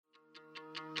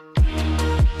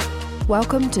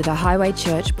Welcome to the Highway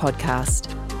Church podcast.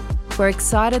 We're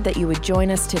excited that you would join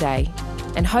us today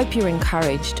and hope you're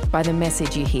encouraged by the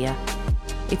message you hear.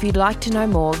 If you'd like to know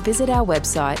more, visit our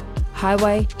website,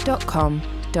 highway.com.au.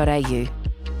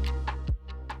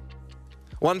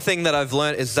 One thing that I've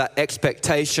learned is that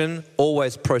expectation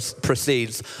always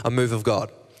precedes a move of God.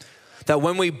 That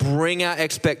when we bring our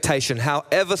expectation,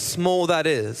 however small that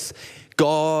is,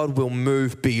 God will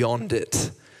move beyond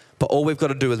it. But all we've got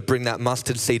to do is bring that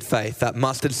mustard seed faith, that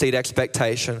mustard seed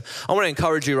expectation. I want to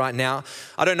encourage you right now.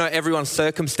 I don't know everyone's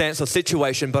circumstance or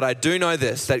situation, but I do know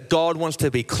this, that God wants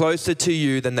to be closer to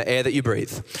you than the air that you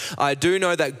breathe. I do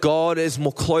know that God is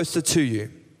more closer to you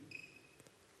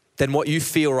than what you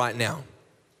feel right now.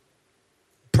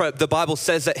 The Bible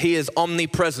says that He is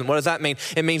omnipresent. What does that mean?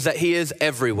 It means that He is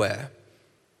everywhere.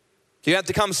 You have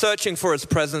to come searching for His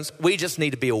presence. We just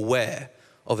need to be aware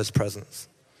of His presence.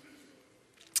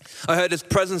 I heard His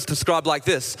presence described like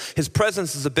this. His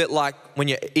presence is a bit like when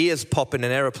your ears pop in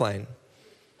an airplane.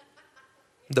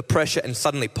 The pressure and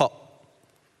suddenly pop.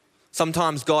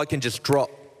 Sometimes God can just drop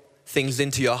things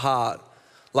into your heart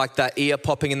like that ear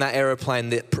popping in that airplane.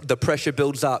 The pressure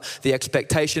builds up, the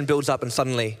expectation builds up, and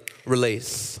suddenly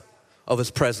release of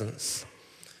His presence.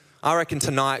 I reckon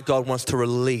tonight God wants to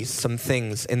release some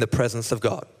things in the presence of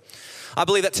God. I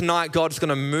believe that tonight God's going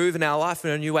to move in our life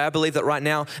in a new way. I believe that right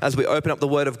now as we open up the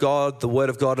Word of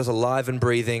God is alive and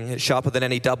breathing. It's sharper than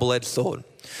any double-edged sword.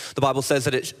 The Bible says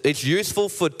that it's useful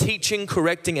for teaching,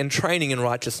 correcting, and training in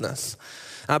righteousness.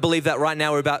 And I believe that right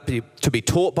now we're about to be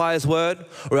taught by His Word.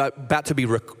 We're about to be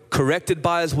corrected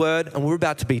by His Word. And we're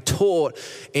about to be taught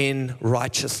in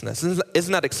righteousness.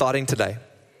 Isn't that exciting today?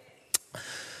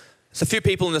 There's a few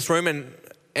people in this room and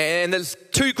there's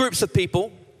two groups of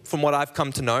people from what I've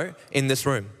come to know in this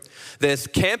room. There's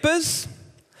campers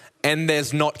and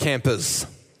there's not campers.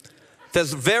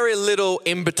 There's very little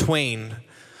in between.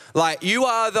 Like you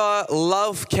either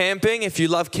love camping. If you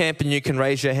love camping, you can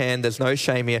raise your hand. There's no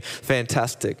shame here.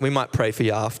 Fantastic. We might pray for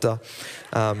you after.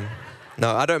 No,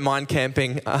 I don't mind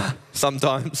camping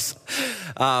sometimes.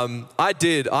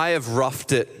 I have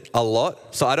roughed it a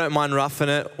lot, so I don't mind roughing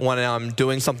it when I'm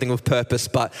doing something with purpose.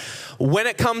 But when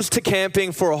it comes to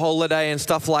camping for a holiday and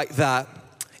stuff like that,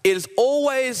 it has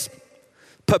always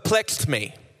perplexed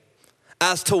me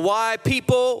as to why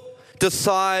people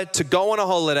decide to go on a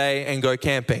holiday and go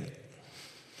camping.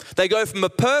 They go from a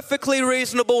perfectly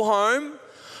reasonable home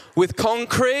with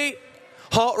concrete,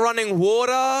 hot running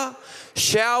water,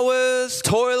 showers,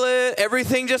 toilet,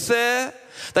 everything just there.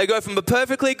 They go from a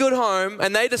perfectly good home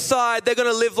and they decide they're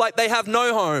going to live like they have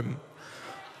no home.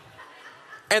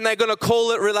 And they're going to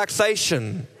call it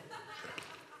relaxation.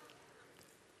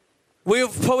 We've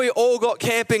probably all got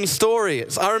camping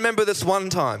stories. I remember this one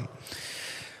time.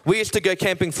 We used to go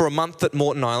camping for a month at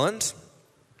Moreton Island.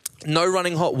 No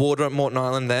running hot water at Moreton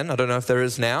Island then. I don't know if there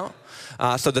is now.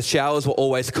 So the showers were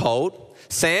always cold.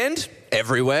 Sand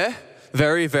everywhere.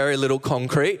 Very, very little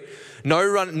concrete. No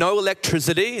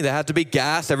electricity. There had to be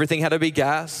gas. Everything had to be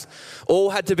gas.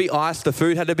 All had to be iced. The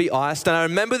food had to be iced. And I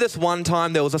remember this one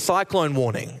time there was a cyclone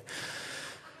warning.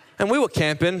 And we were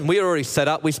camping. We were already set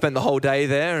up. We spent the whole day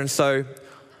there. And so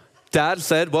Dad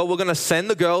said, well, we're going to send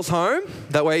the girls home.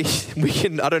 That way we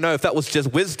can, I don't know if that was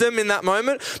just wisdom in that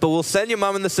moment, but we'll send your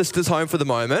mum and the sisters home for the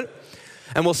moment.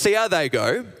 And we'll see how they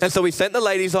go. And so we sent the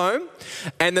ladies home.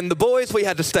 And then the boys, we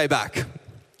had to stay back.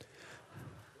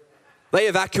 They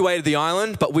evacuated the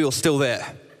island, but we were still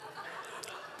there.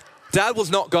 Dad was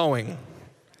not going.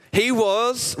 He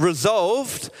was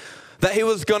resolved that he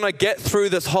was going to get through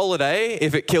this holiday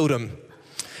if it killed him.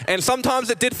 And sometimes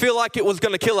it did feel like it was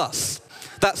going to kill us,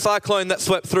 that cyclone that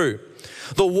swept through.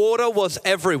 The water was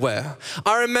everywhere.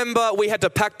 I remember we had to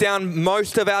pack down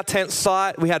most of our tent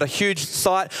site. We had a huge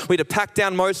site. We had to pack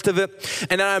down most of it.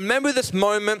 And I remember this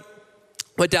moment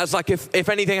where Dad's like, if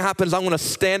anything happens, I'm going to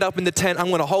stand up in the tent. I'm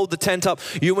going to hold the tent up.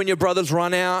 You and your brothers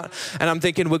run out. And I'm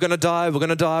thinking, we're going to die, we're going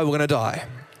to die, we're going to die.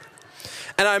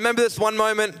 And I remember this one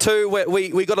moment too where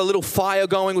we got a little fire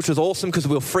going, which was awesome because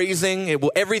we were freezing.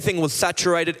 Everything was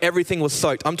saturated. Everything was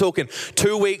soaked. I'm talking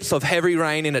 2 weeks of heavy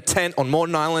rain in a tent on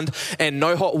Moreton Island and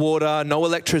no hot water, no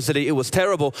electricity. It was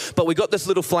terrible. But we got this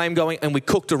little flame going and we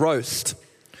cooked a roast.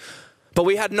 But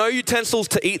we had no utensils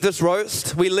to eat this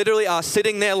roast. We literally are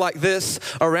sitting there like this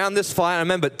around this fire. I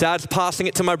remember Dad's passing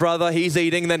it to my brother. He's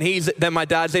eating. Then my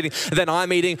dad's eating. Then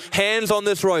I'm eating. Hands on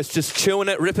this roast, just chewing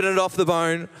it, ripping it off the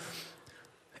bone.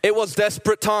 It was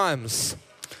desperate times.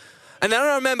 And then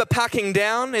I remember packing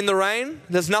down in the rain.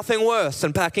 There's nothing worse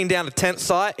than packing down a tent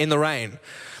site in the rain.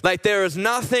 Like there is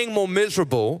nothing more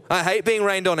miserable. I hate being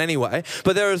rained on anyway,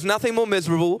 but there is nothing more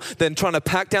miserable than trying to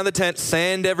pack down the tent,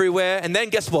 sand everywhere. And then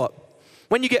guess what?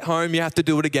 when you get home, you have to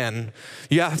do it again.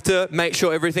 You have to make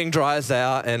sure everything dries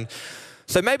out. And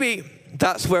so maybe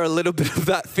that's where a little bit of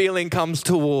that feeling comes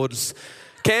towards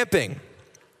camping.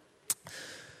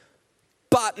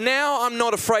 But now I'm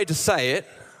not afraid to say it.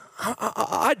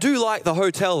 I do like the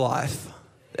hotel life.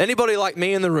 Anybody like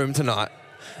me in the room tonight?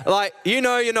 Like, you're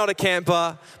not a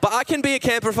camper, but I can be a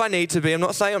camper if I need to be. I'm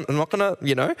not saying I'm not going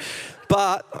to,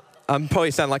 but I'm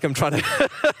probably sound like I'm trying to.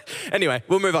 Anyway,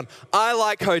 we'll move on. I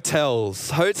like hotels.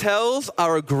 Hotels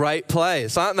are a great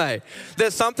place, aren't they?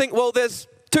 There's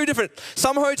two different.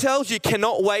 Some hotels you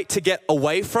cannot wait to get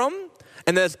away from,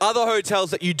 and there's other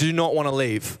hotels that you do not want to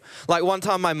leave. Like one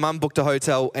time my mum booked a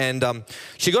hotel and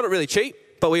she got it really cheap.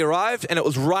 But we arrived and it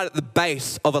was right at the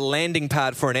base of a landing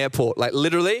pad for an airport. Like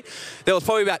literally, there was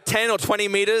probably about 10 or 20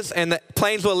 meters and the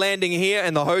planes were landing here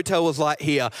and the hotel was like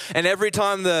here. And every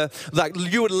time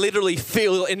you would literally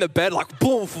feel in the bed like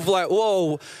boom, like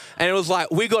whoa. And it was like,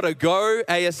 we got to go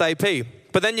ASAP.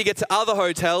 But then you get to other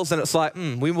hotels and it's like,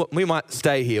 we might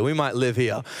stay here. We might live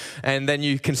here. And then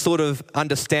you can sort of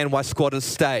understand why squatters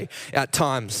stay at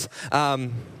times.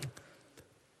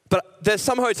 But there's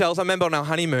some hotels, I remember on our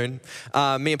honeymoon,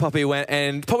 me and Poppy went,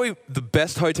 and probably the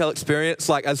best hotel experience,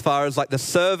 like as far as like the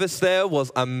service there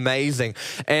was amazing.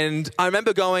 And I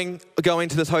remember going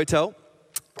to this hotel,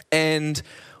 and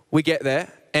we get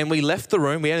there, and we left the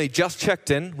room. We only just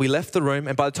checked in. We left the room,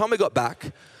 and by the time we got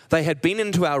back, they had been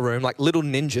into our room like little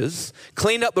ninjas,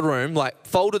 cleaned up the room, like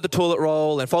folded the toilet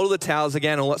roll and folded the towels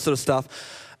again, all that sort of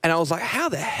stuff. And I was like, how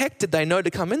the heck did they know to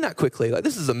come in that quickly? Like,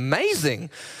 this is amazing.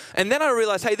 And then I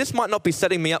realized, hey, this might not be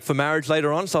setting me up for marriage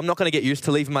later on, so I'm not going to get used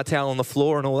to leaving my towel on the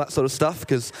floor and all that sort of stuff,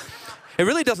 because it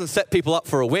really doesn't set people up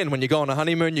for a win. When you go on a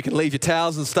honeymoon, you can leave your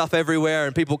towels and stuff everywhere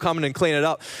and people come in and clean it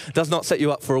up. It does not set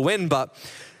you up for a win. But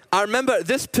I remember at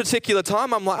this particular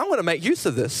time, I'm like, I'm going to make use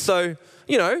of this. So,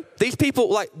 these people,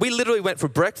 like, we literally went for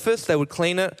breakfast, they would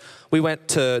clean it. We went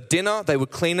to dinner, they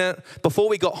would clean it. Before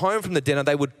we got home from the dinner,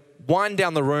 they would wind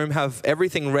down the room, have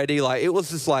everything ready. Like, it was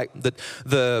just like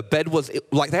the bed was,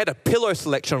 like, they had a pillow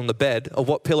selection on the bed of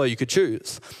what pillow you could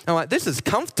choose. I'm like, this is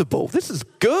comfortable. This is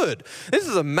good. This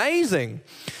is amazing.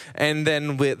 And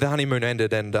then the honeymoon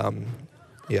ended and,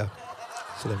 yeah.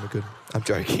 So then we're good. I'm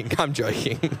joking.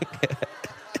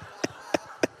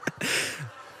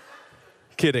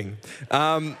 Kidding.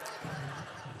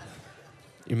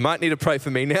 You might need to pray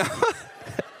for me now.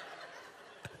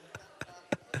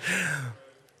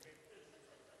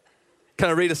 Can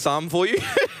I read a psalm for you?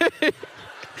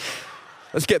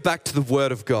 Let's get back to the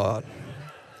word of God.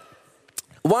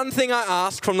 One thing I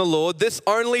ask from the Lord, this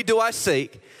only do I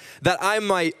seek, that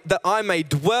I may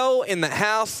dwell in the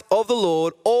house of the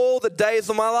Lord all the days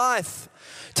of my life,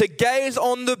 to gaze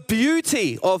on the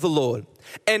beauty of the Lord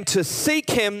and to seek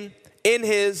him in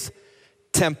his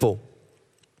temple.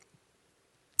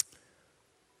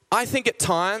 I think at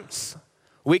times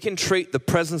we can treat the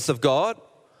presence of God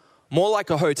more like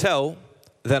a hotel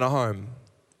than a home.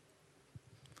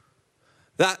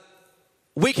 That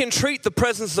we can treat the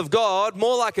presence of God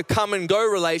more like a come and go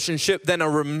relationship than a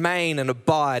remain and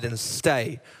abide and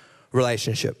stay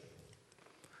relationship.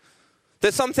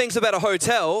 There's some things about a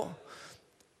hotel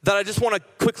that I just want to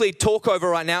quickly talk over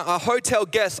right now. A hotel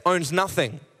guest owns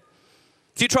nothing.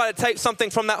 If you try to take something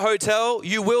from that hotel,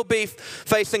 you will be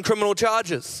facing criminal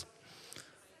charges.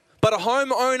 But a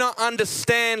homeowner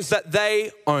understands that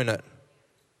they own it.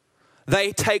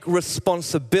 They take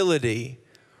responsibility.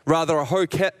 Rather, a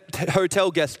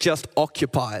hotel guest just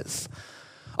occupies.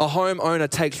 A homeowner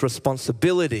takes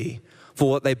responsibility for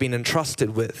what they've been entrusted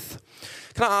with.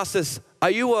 Can I ask this?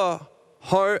 Are you a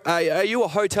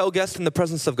hotel guest in the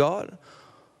presence of God?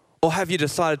 Or have you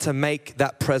decided to make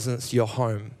that presence your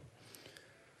home?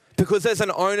 Because there's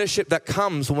an ownership that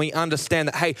comes when we understand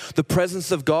that, hey, the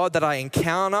presence of God that I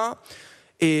encounter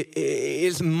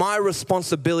is my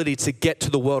responsibility to get to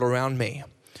the world around me.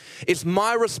 It's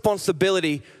my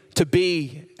responsibility to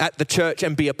be at the church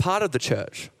and be a part of the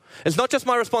church. It's not just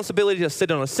my responsibility to sit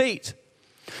on a seat,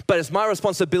 but it's my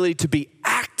responsibility to be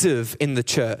active in the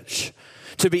church,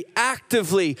 to be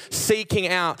actively seeking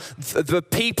out the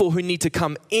people who need to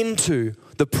come into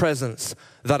the presence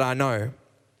that I know.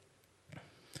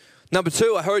 Number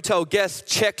 2, a hotel guest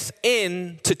checks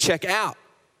in to check out.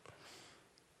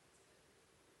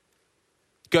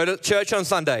 Go to church on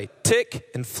Sunday, tick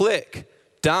and flick,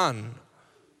 done.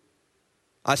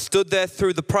 I stood there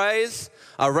through the praise.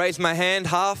 I raised my hand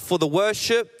half for the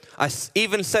worship. I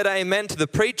even said amen to the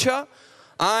preacher.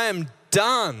 I am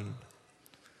done.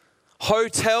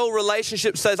 Hotel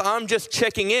relationship says I'm just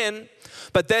checking in,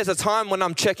 but there's a time when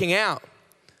I'm checking out.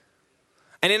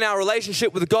 And in our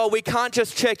relationship with God, we can't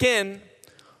just check in.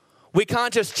 We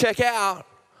can't just check out.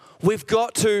 We've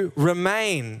got to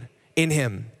remain in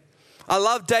him. I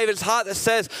love David's heart that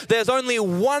says, there's only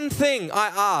one thing I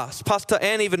ask. Pastor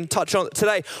Ann even touched on it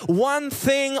today. One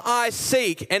thing I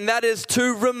seek, and that is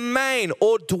to remain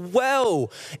or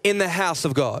dwell in the house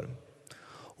of God.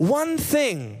 One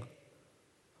thing.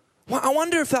 Well, I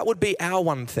wonder if that would be our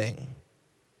one thing.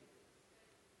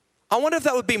 I wonder if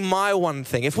that would be my one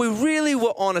thing. If we really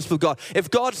were honest with God. If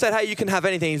God said, hey, you can have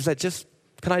anything. He said, just,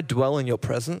 can I dwell in your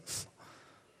presence?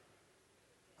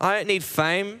 I don't need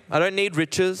fame. I don't need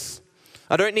riches.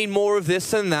 I don't need more of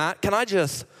this and that. Can I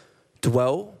just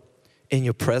dwell in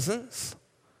your presence?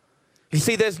 You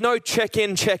see, there's no check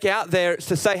in, check out there. It's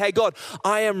to say, hey, God,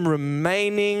 I am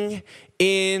remaining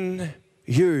in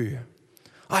you.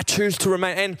 I choose to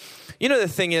remain. And you know, the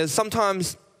thing is,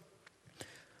 sometimes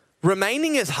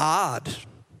remaining is hard.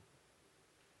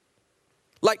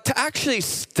 Like to actually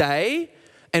stay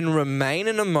and remain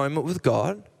in a moment with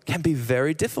God can be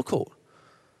very difficult.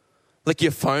 Like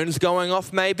your phone's going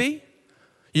off maybe.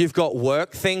 You've got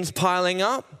work things piling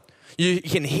up. You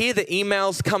can hear the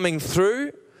emails coming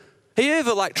through. Have you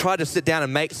ever tried to sit down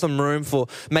and make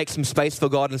some space for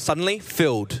God and suddenly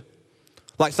filled?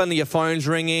 Like suddenly your phone's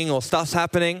ringing or stuff's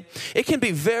happening. It can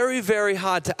be very, very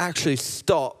hard to actually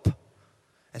stop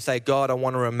and say, God, I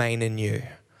want to remain in you.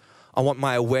 I want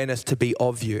my awareness to be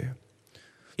of you.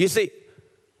 You see,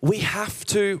 we have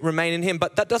to remain in him,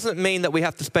 but that doesn't mean that we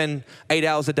have to spend 8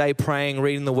 hours a day praying,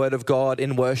 reading the word of God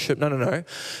in worship. No.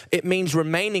 It means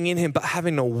remaining in him, but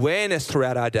having awareness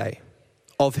throughout our day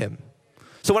of him.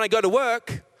 So when I go to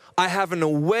work, I have an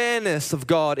awareness of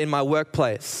God in my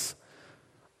workplace.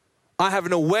 I have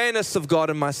an awareness of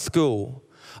God in my school.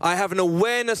 I have an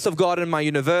awareness of God in my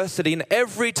university, and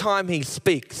every time he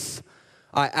speaks,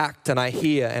 I act and I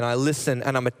hear and I listen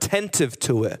and I'm attentive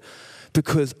to it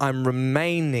because I'm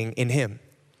remaining in him.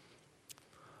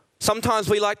 Sometimes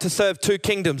we like to serve two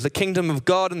kingdoms, the kingdom of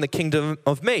God and the kingdom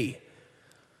of me.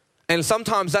 And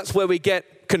sometimes that's where we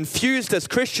get confused as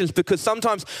Christians, because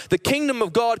sometimes the kingdom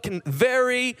of God can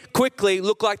very quickly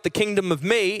look like the kingdom of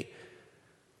me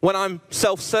when I'm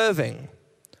self-serving,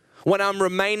 when I'm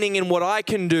remaining in what I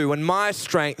can do and my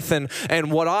strength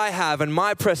and what I have and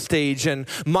my prestige and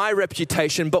my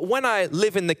reputation. But when I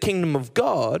live in the kingdom of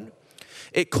God,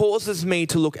 it causes me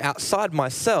to look outside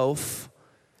myself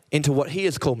into what he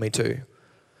has called me to.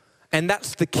 And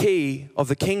that's the key of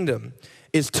the kingdom,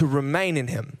 is to remain in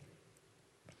him.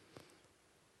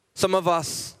 Some of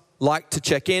us like to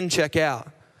check in, check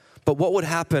out. But what would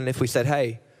happen if we said,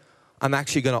 hey, I'm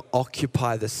actually going to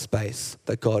occupy this space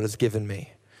that God has given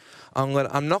me. I'm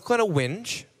not going to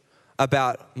whinge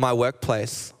about my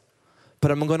workplace, but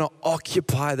I'm going to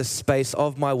occupy the space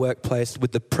of my workplace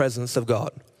with the presence of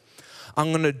God.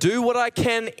 I'm going to do what I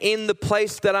can in the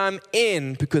place that I'm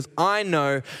in, because I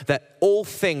know that all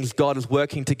things God is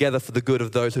working together for the good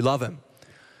of those who love him.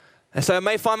 And so I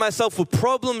may find myself with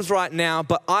problems right now,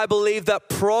 but I believe that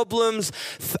problems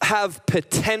have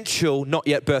potential not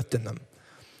yet birthed in them.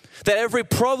 That every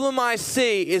problem I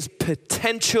see is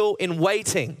potential in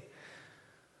waiting.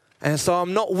 And so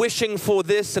I'm not wishing for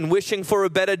this and wishing for a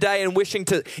better day and wishing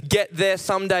to get there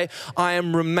someday. I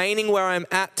am remaining where I'm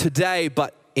at today,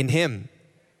 but in him.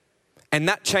 And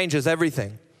that changes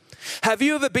everything. Have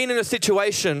you ever been in a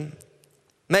situation,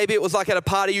 maybe it was like at a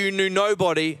party you knew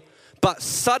nobody, but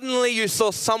suddenly you saw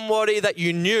somebody that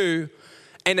you knew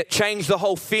and it changed the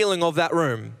whole feeling of that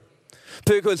room?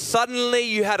 Because suddenly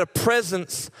you had a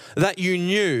presence that you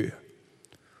knew.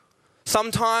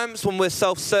 Sometimes when we're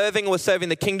self-serving, we're serving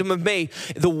the kingdom of me,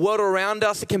 the world around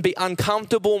us, it can be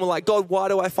uncomfortable. And we're like, God, why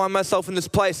do I find myself in this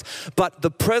place? But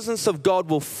the presence of God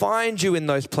will find you in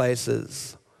those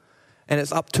places. And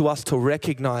it's up to us to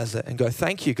recognize it and go,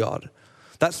 thank you, God.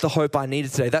 That's the hope I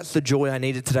needed today. That's the joy I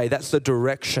needed today. That's the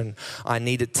direction I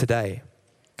needed today.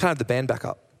 Can I have the band back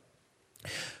up?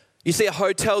 You see, a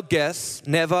hotel guest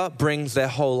never brings their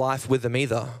whole life with them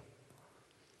either.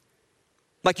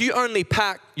 Like, you only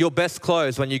pack your best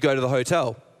clothes when you go to the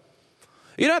hotel.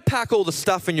 You don't pack all the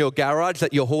stuff in your garage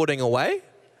that you're hoarding away.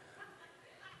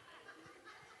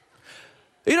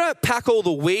 You don't pack all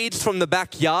the weeds from the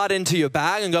backyard into your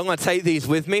bag and go, I'm going to take these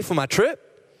with me for my trip.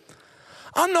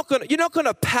 You're not going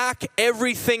to pack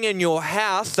everything in your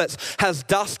house that has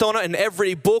dust on it, and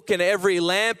every book and every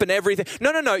lamp and everything.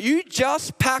 No. You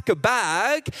just pack a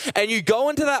bag and you go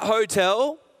into that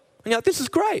hotel and you're like, this is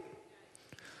great.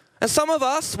 And some of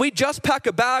us, we just pack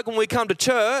a bag when we come to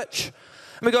church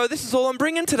and we go, this is all I'm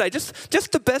bringing today. Just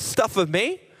the best stuff of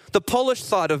me, the polished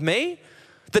side of me,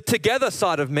 the together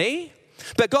side of me.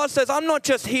 But God says, I'm not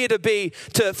just here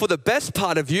for the best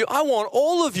part of you. I want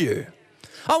all of you.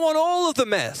 I want all of the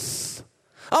mess.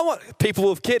 I want people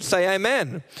with kids say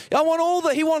amen. He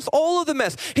wants all of the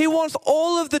mess. He wants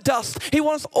all of the dust. He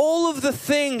wants all of the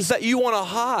things that you want to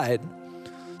hide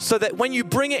so that when you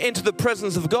bring it into the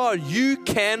presence of God, you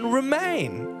can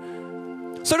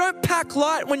remain. So don't pack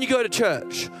light when you go to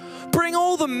church. Bring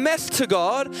all the mess to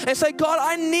God and say, God,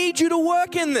 I need you to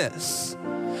work in this.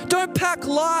 Don't pack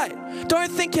light.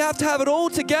 Don't think you have to have it all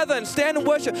together and stand and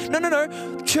worship.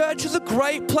 No. Church is a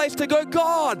great place to go,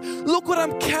 God, look what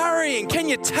I'm carrying. Can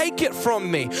you take it from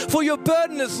me? For your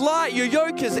burden is light, your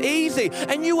yoke is easy,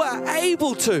 and you are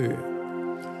able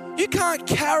to. You can't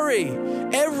carry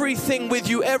everything with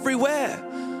you everywhere.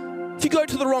 If you go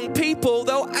to the wrong people,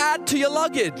 they'll add to your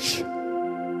luggage.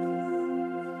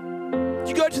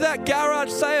 You go to that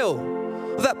garage sale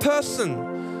of that person,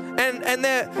 and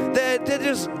they're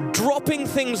just dropping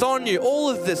things on you, all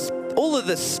of this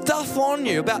stuff on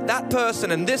you about that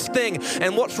person and this thing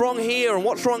and what's wrong here and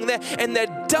what's wrong there, and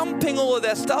they're dumping all of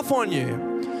their stuff on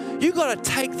you. You got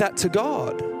to take that to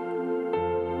God.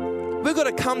 We've got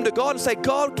to come to God and say,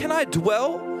 God, can I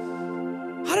dwell?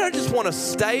 I don't just want to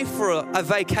stay for a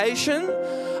vacation.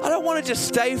 I don't want to just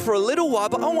stay for a little while,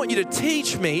 but I want you to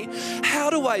teach me, how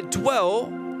do I dwell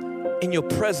in your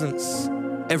presence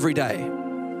every day?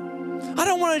 I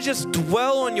don't want to just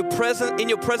dwell in your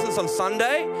presence on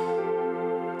Sunday.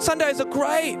 Sundays are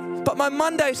great, but my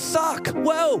Mondays suck.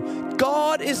 Well,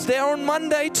 God is there on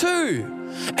Monday too.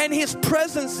 And His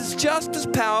presence is just as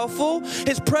powerful.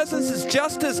 His presence is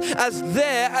just as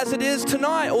there as it is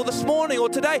tonight or this morning or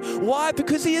today. Why?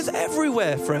 Because He is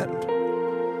everywhere, friend.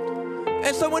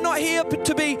 And so we're not here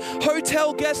to be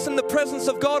hotel guests in the presence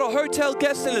of God or hotel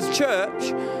guests in His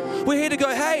church. We're here to go,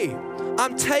 hey,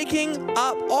 I'm taking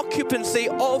up occupancy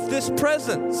of this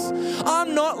presence.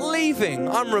 I'm not leaving,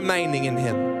 I'm remaining in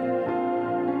Him.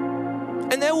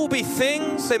 And there will be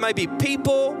things, there may be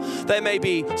people, there may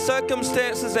be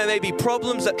circumstances, there may be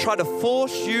problems that try to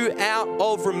force you out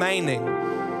of remaining.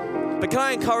 But can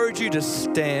I encourage you to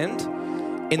stand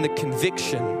in the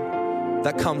conviction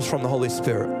that comes from the Holy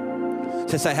Spirit?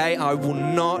 To say, hey, I will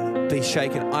not be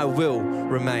shaken, I will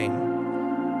remain.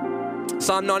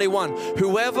 Psalm 91,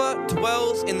 whoever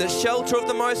dwells in the shelter of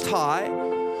the Most High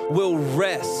will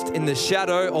rest in the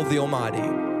shadow of the Almighty.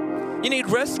 You need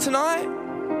rest tonight?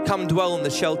 Come dwell in the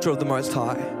shelter of the Most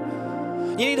High.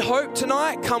 You need hope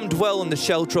tonight? Come dwell in the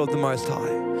shelter of the Most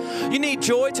High. You need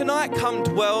joy tonight? Come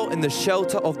dwell in the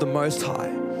shelter of the Most High.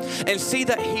 And see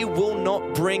that He will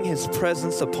not bring His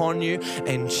presence upon you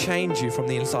and change you from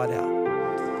the inside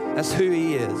out. That's who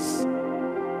He is.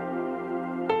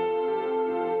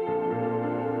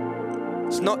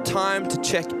 It's not time to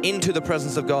check into the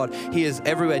presence of God. He is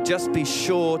everywhere. Just be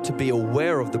sure to be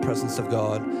aware of the presence of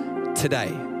God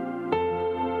today.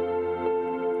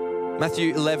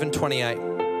 Matthew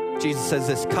 11:28. Jesus says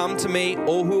this, come to me,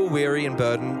 all who are weary and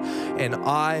burdened, and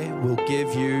I will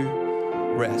give you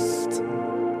rest.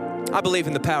 I believe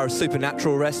in the power of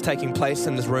supernatural rest taking place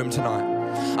in this room tonight.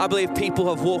 I believe people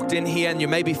have walked in here and you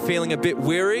may be feeling a bit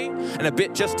weary and a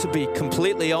bit, just to be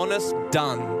completely honest,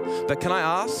 done. But can I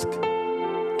ask,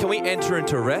 can we enter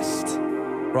into rest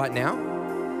right now?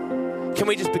 Can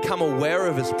we just become aware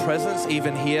of His presence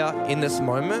even here in this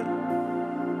moment?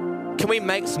 Can we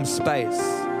make some space?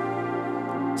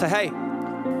 Say, hey,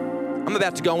 I'm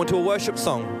about to go into a worship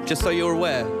song, just so you're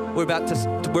aware. We're about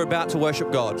to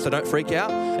worship God, so don't freak out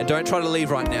and don't try to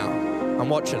leave right now. I'm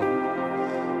watching.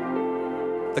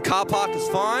 The car park is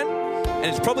fine, and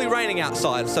it's probably raining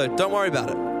outside, so don't worry about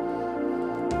it.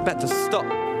 I'm about to stop.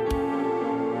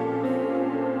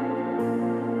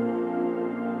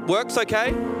 Work's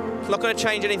okay. It's not going to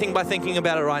change anything by thinking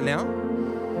about it right now.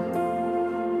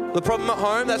 The problem at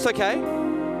home, that's okay.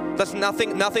 That's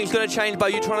nothing's going to change by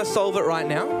you trying to solve it right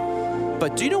now.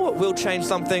 But do you know what will change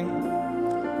something?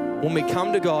 When we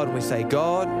come to God and we say,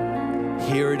 God,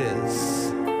 here it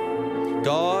is.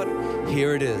 God,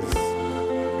 here it is.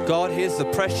 God, here's the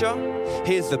pressure.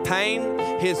 Here's the pain.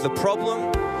 Here's the problem.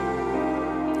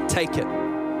 Take it.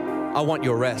 I want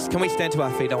your rest. Can we stand to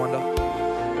our feet, I wonder?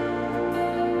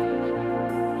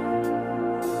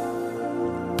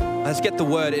 Let's get the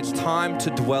word. It's time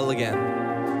to dwell again.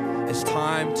 It's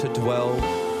time to dwell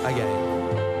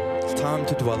again. It's time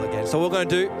to dwell again. So what we're going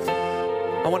to do,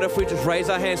 I wonder if we just raise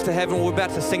our hands to heaven. We're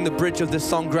about to sing the bridge of this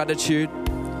song, Gratitude.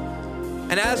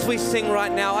 And as we sing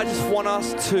right now, I just want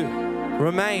us to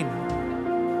remain.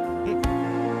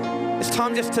 It's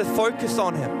time just to focus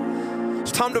on Him.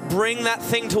 It's time to bring that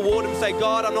thing toward Him and say,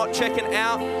 God, I'm not checking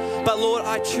out, but Lord,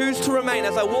 I choose to remain.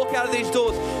 As I walk out of these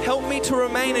doors, help me to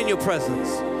remain in your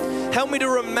presence. Help me to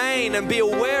remain and be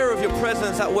aware of your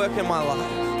presence at work in my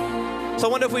life. So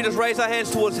I wonder if we just raise our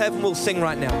hands towards heaven, we'll sing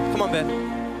right now. Come on, Ben.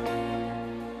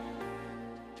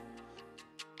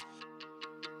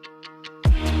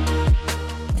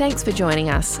 Thanks for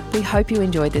joining us. We hope you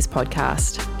enjoyed this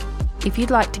podcast. If you'd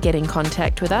like to get in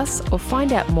contact with us or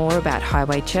find out more about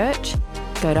Highway Church,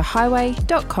 go to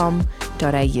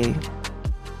highway.com.au.